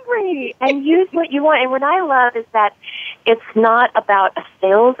hungry and use what you want. And what I love is that it's not about a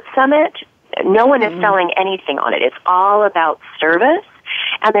sales summit. No one is selling anything on it. It's all about service,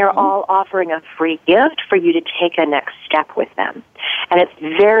 and they're all offering a free gift for you to take a next step with them. And it's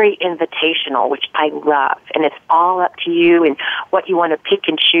very invitational, which I love. And it's all up to you and what you want to pick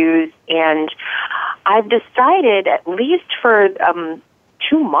and choose. And I've decided, at least for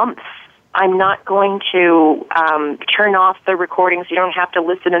 2 months, I'm not going to turn off the recordings. You don't have to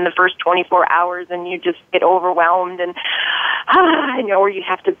listen in the first 24 hours and you just get overwhelmed and or you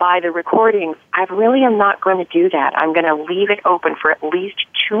have to buy the recordings. I really am not going to do that. I'm going to leave it open for at least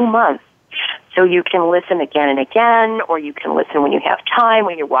 2 months so you can listen again and again, or you can listen when you have time,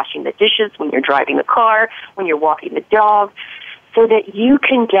 when you're washing the dishes, when you're driving the car, when you're walking the dog, so that you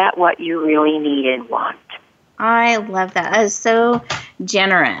can get what you really need and want. I love that. That is so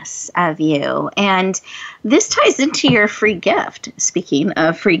generous of you. And this ties into your free gift. Speaking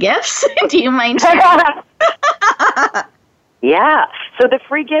of free gifts, do you mind sharing? Yeah. So the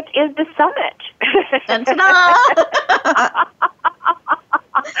free gift is the summit.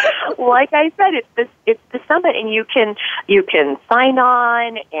 Like I said, it's the summit, and you can sign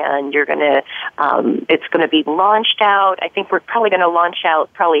on, and you're gonna it's gonna be launched out. I think we're probably gonna launch out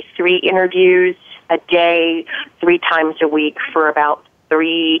 3 interviews a day, 3 times a week for about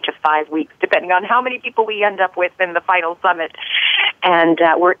 3 to 5 weeks, depending on how many people we end up with in the final summit. And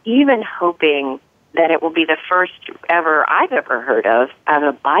we're even hoping that it will be the first ever I've ever heard of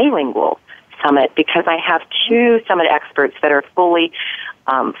a bilingual summit, because I have 2 summit experts that are fully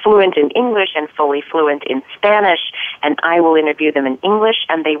fluent in English and fully fluent in Spanish, and I will interview them in English,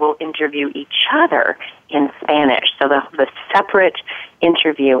 and they will interview each other in Spanish. So the separate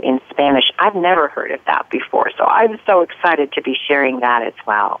interview in Spanish, I've never heard of that before, so I'm so excited to be sharing that as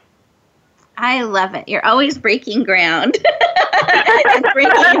well. I love it. You're always breaking ground and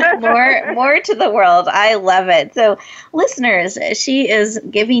bringing more to the world. I love it. So, listeners, she is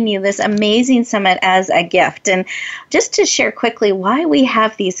giving you this amazing summit as a gift. And just to share quickly why we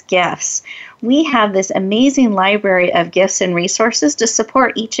have these gifts, we have this amazing library of gifts and resources to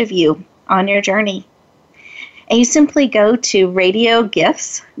support each of you on your journey. And you simply go to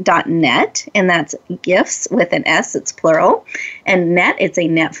radiogifts.net, and that's gifts with an S, it's plural, and net, it's a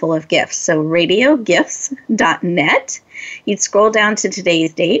net full of gifts. So radiogifts.net. You'd scroll down to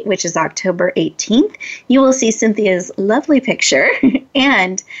today's date, which is October 18th. You will see Cynthia's lovely picture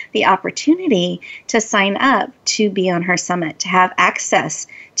and the opportunity to sign up to be on her summit, to have access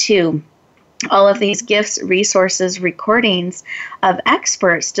to all of these gifts, resources, recordings of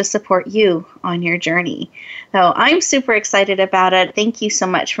experts to support you on your journey. So I'm super excited about it. Thank you so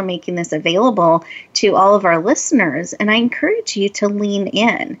much for making this available to all of our listeners. And I encourage you to lean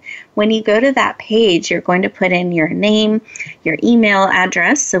in. When you go to that page, you're going to put in your name, your email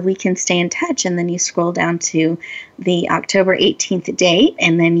address, so we can stay in touch. And then you scroll down to the October 18th date,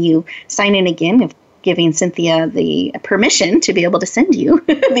 and then you sign in again, giving Cynthia the permission to be able to send you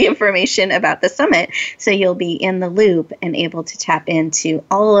the information about the summit, so you'll be in the loop and able to tap into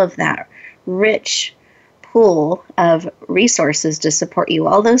all of that rich pool of resources to support you,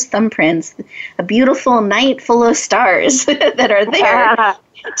 all those thumbprints, a beautiful night full of stars that are there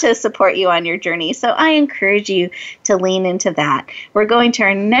to support you on your journey. So I encourage you to lean into that. We're going to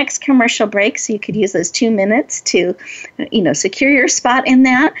our next commercial break, so you could use those 2 minutes to, secure your spot in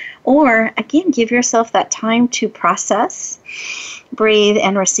that, or again, give yourself that time to process, breathe,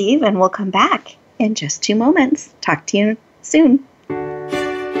 and receive, and we'll come back in just 2 moments. Talk to you soon.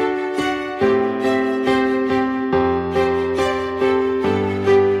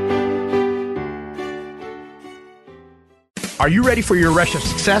 Are you ready for your rush of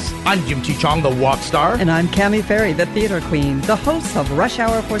success? I'm Jim T. Chong, the walk star. And I'm Cami Ferry, the theater queen, the host of Rush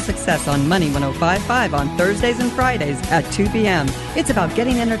Hour for Success on Money 105.5 on Thursdays and Fridays at 2 p.m. It's about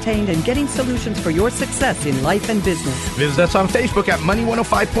getting entertained and getting solutions for your success in life and business. Visit us on Facebook at Money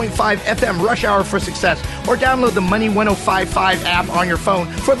 105.5 FM Rush Hour for Success, or download the Money 105.5 app on your phone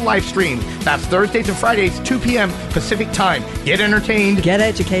for the live stream. That's Thursdays and Fridays, 2 p.m. Pacific Time. Get entertained, get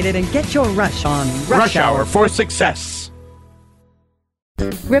educated, and get your rush on Rush Hour for Success.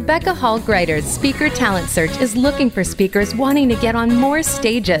 Rebecca Hall Greider's Speaker Talent Search is looking for speakers wanting to get on more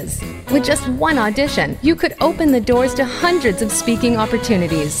stages. With just one audition, you could open the doors to hundreds of speaking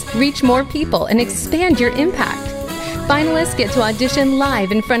opportunities, reach more people, and expand your impact. Finalists get to audition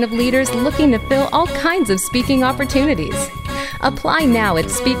live in front of leaders looking to fill all kinds of speaking opportunities. Apply now at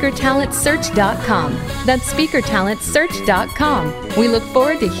SpeakerTalentSearch.com. That's SpeakerTalentSearch.com. We look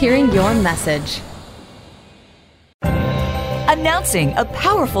forward to hearing your message. Announcing a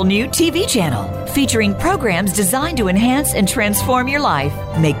powerful new TV channel featuring programs designed to enhance and transform your life.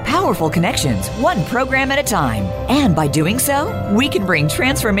 Make powerful connections, one program at a time. And by doing so, we can bring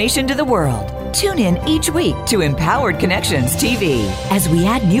transformation to the world. Tune in each week to Empowered Connections TV as we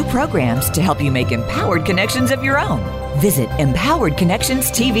add new programs to help you make empowered connections of your own. Visit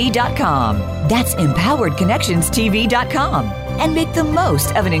EmpoweredConnectionsTV.com. That's EmpoweredConnectionsTV.com. And make the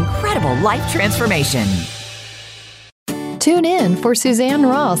most of an incredible life transformation. Tune in for Suzanne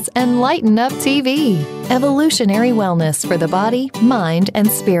Ross and Lighten Up TV, evolutionary wellness for the body, mind, and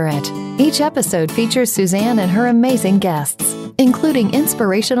spirit. Each episode features Suzanne and her amazing guests, including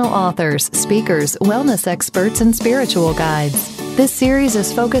inspirational authors, speakers, wellness experts, and spiritual guides. This series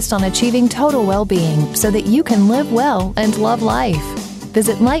is focused on achieving total well-being so that you can live well and love life.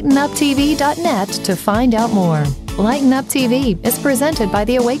 Visit lightenuptv.net to find out more. Lighten Up TV is presented by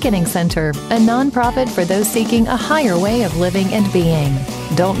the Awakening Center, a nonprofit for those seeking a higher way of living and being.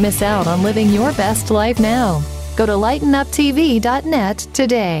 Don't miss out on living your best life now. Go to lightenuptv.net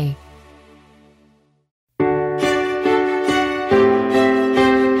today.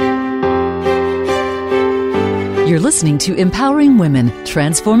 You're listening to Empowering Women,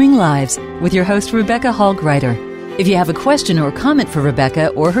 Transforming Lives with your host, Rebecca Hall Greider. If you have a question or comment for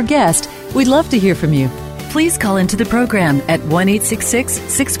Rebecca or her guest, we'd love to hear from you. Please call into the program at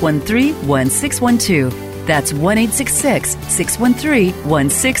 1-866-613-1612. That's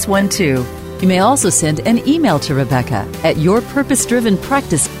 1-866-613-1612. You may also send an email to Rebecca at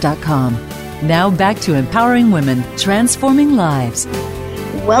yourpurposedrivenpractice.com. Now back to Empowering Women, Transforming Lives.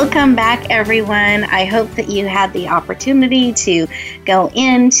 Welcome back, everyone. I hope that you had the opportunity to go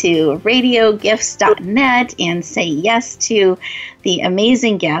into radiogifts.net and say yes to the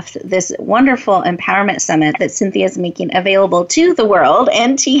amazing gift, this wonderful empowerment summit that Cynthia is making available to the world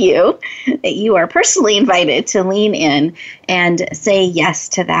and to you, that you are personally invited to lean in and say yes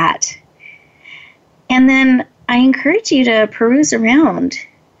to that. And then I encourage you to peruse around.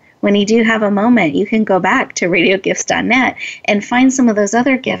 When you do have a moment, you can go back to radiogifts.net and find some of those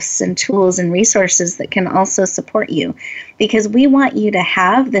other gifts and tools and resources that can also support you, because we want you to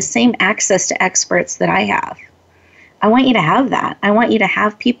have the same access to experts that I have. I want you to have that. I want you to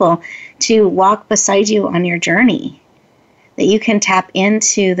have people to walk beside you on your journey, that you can tap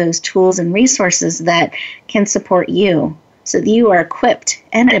into those tools and resources that can support you so that you are equipped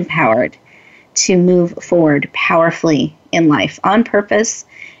and empowered to move forward powerfully in life, on purpose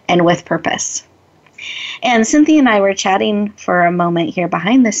and with purpose. And Cynthia and I were chatting for a moment here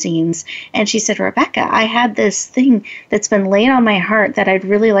behind the scenes, and she said, Rebecca, I had this thing that's been laid on my heart that I'd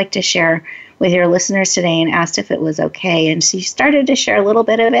really like to share with your listeners today, and asked if it was okay. And she started to share a little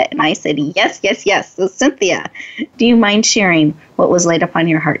bit of it, and I said, yes, yes, yes. So Cynthia, do you mind sharing what was laid upon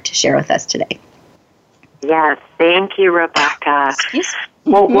your heart to share with us today? Yes, thank you, Rebecca.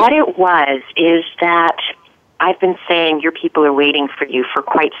 Well, what it was is that I've been saying your people are waiting for you for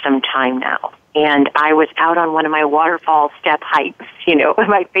quite some time now. And I was out on one of my waterfall step hikes,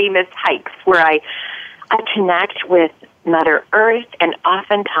 my famous hikes, where I connect with Mother Earth, and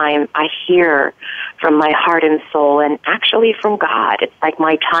oftentimes I hear from my heart and soul, and actually from God. It's like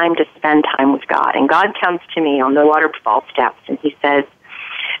my time to spend time with God. And God comes to me on the waterfall steps, and he says,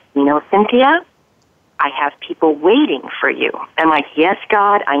 Cynthia, I have people waiting for you. I'm like, yes,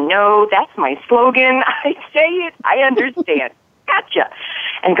 God, I know. That's my slogan. I say it. I understand. Gotcha.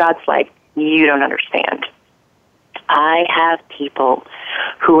 And God's like, you don't understand. I have people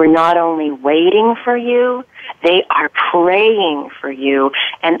who are not only waiting for you, they are praying for you,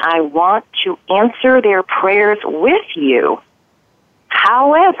 and I want to answer their prayers with you.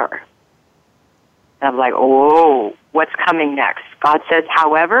 However, I'm like, oh, what's coming next? God says,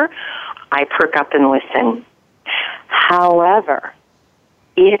 however, I perk up and listen. However,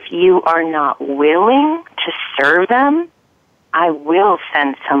 if you are not willing to serve them, I will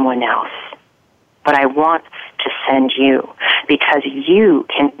send someone else. But I want to send you because you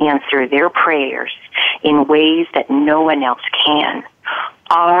can answer their prayers in ways that no one else can.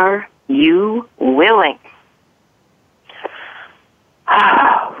 Are you willing?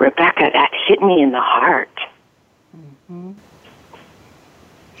 Oh, Rebecca, that hit me in the heart. Mm-hmm.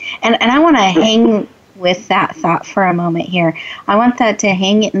 And I want to hang with that thought for a moment here. I want that to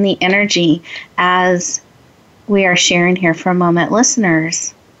hang in the energy as we are sharing here for a moment.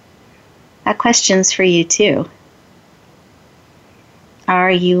 Listeners, that question's for you too.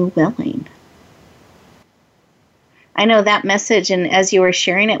 Are you willing? I know that message, and as you were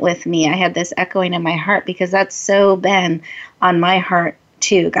sharing it with me, I had this echoing in my heart because that's so been on my heart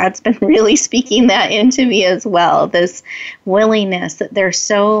too. God's been really speaking that into me as well, this willingness that there's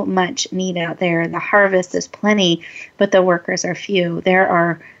so much need out there. The harvest is plenty, but the workers are few.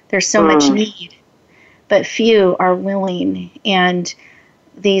 There's so much need, but few are willing. And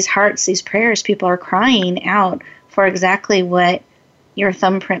these hearts, these prayers, people are crying out for exactly what your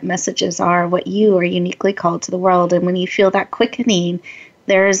thumbprint messages are, what you are uniquely called to the world. And when you feel that quickening,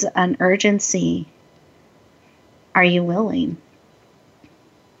 there's an urgency. Are you willing?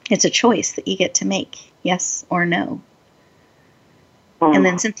 It's a choice that you get to make, yes or no. And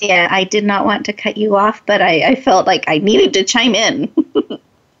then, Cynthia, I did not want to cut you off, but I felt like I needed to chime in.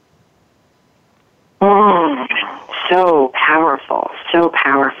 So powerful, so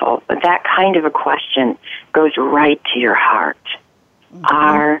powerful. But that kind of a question goes right to your heart. Mm-hmm.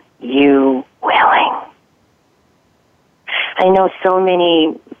 Are you willing? I know so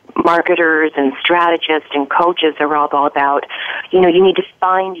many marketers and strategists and coaches are all about, you need to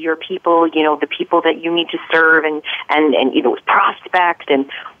find your people, the people that you need to serve and prospect and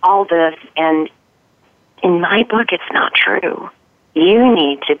all this. And in my book, it's not true. You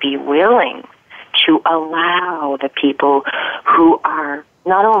need to be willing to allow the people who are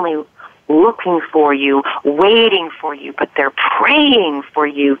not only looking for you, waiting for you, but they're praying for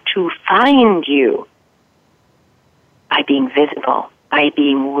you to find you by being visible, by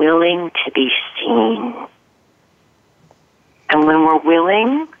being willing to be seen. And when we're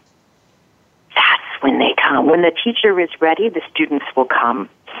willing, that's when they come. When the teacher is ready, the students will come.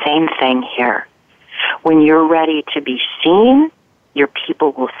 Same thing here. When you're ready to be seen, your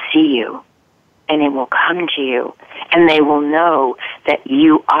people will see you. And it will come to you, and they will know that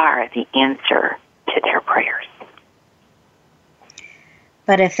you are the answer to their prayers.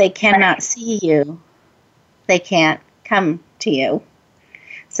 But if they cannot see you, they can't come to you.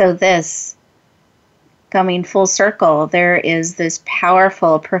 So this, coming full circle, there is this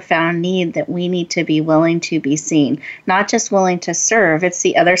powerful, profound need that we need to be willing to be seen. Not just willing to serve, it's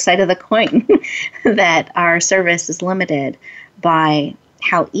the other side of the coin, that our service is limited by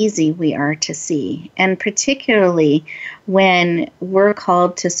how easy we are to see. And particularly when we're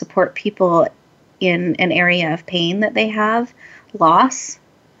called to support people in an area of pain that they have, loss,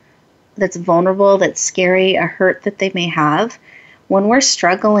 that's vulnerable, that's scary, a hurt that they may have, when we're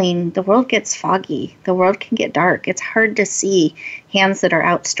struggling, the world gets foggy. The world can get dark. It's hard to see hands that are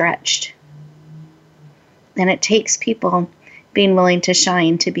outstretched. And it takes people being willing to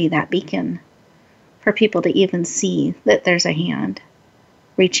shine to be that beacon, for people to even see that there's a hand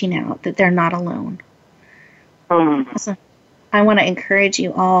reaching out, that they're not alone. So I want to encourage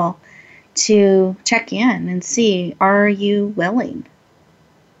you all to check in and see, are you willing?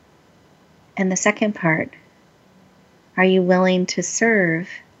 And the second part, are you willing to serve?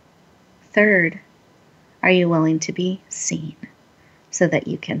 Third, are you willing to be seen so that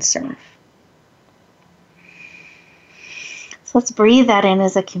you can serve? So let's breathe that in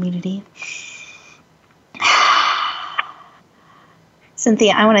as a community.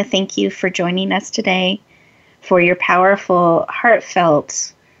 Cynthia, I want to thank you for joining us today, for your powerful,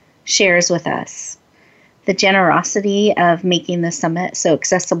 heartfelt shares with us. The generosity of making the summit so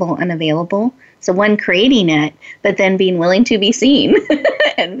accessible and available. So one, creating it, but then being willing to be seen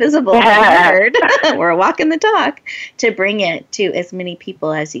and visible and heard. We're walking the talk to bring it to as many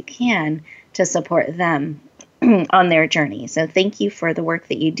people as you can to support them on their journey. So thank you for the work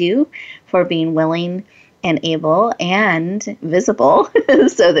that you do, for being willing and able and visible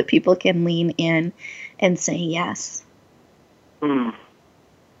so that people can lean in and say yes.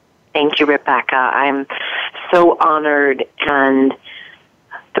 Thank you, Rebecca. I'm so honored, and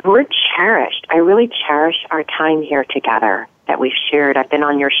the word cherished. I really cherish our time here together that we've shared. I've been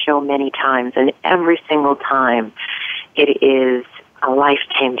on your show many times, and every single time it is a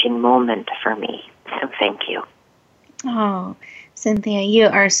life-changing moment for me. So thank you. Oh, Cynthia, you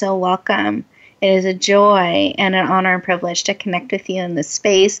are so welcome. It is a joy and an honor and privilege to connect with you in this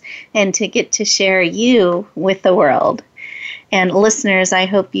space and to get to share you with the world. And listeners, I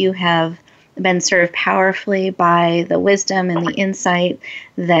hope you have been served powerfully by the wisdom and the insight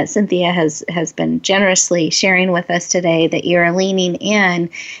that Cynthia has been generously sharing with us today, that you're leaning in.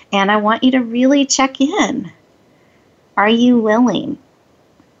 And I want you to really check in. Are you willing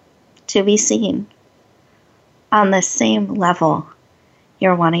to be seen on the same level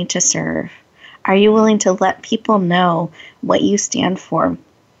you're wanting to serve? Are you willing to let people know what you stand for,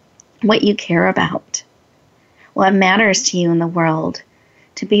 what you care about, what matters to you in the world,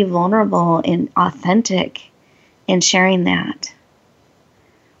 to be vulnerable and authentic in sharing that?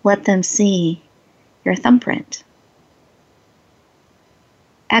 Let them see your thumbprint.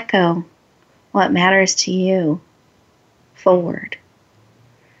 Echo what matters to you forward,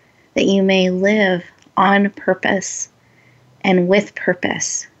 that you may live on purpose and with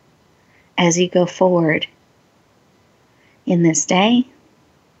purpose as you go forward in this day,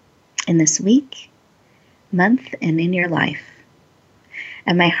 in this week, month, and in your life.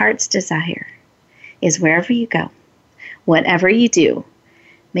 And my heart's desire is wherever you go, whatever you do,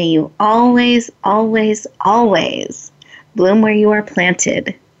 may you always, always, always bloom where you are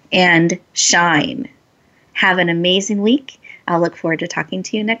planted and shine. Have an amazing week. I'll look forward to talking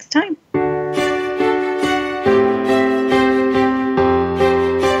to you next time.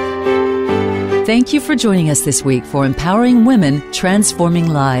 Thank you for joining us this week for Empowering Women,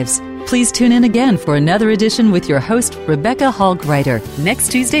 Transforming Lives. Please tune in again for another edition with your host, Rebecca Hall-Gruyter,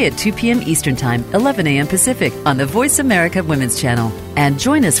 next Tuesday at 2 p.m. Eastern Time, 11 a.m. Pacific on the Voice America Women's Channel. And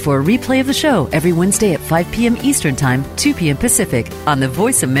join us for a replay of the show every Wednesday at 5 p.m. Eastern Time, 2 p.m. Pacific on the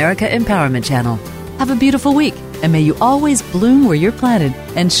Voice America Empowerment Channel. Have a beautiful week, and may you always bloom where you're planted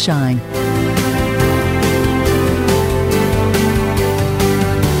and shine.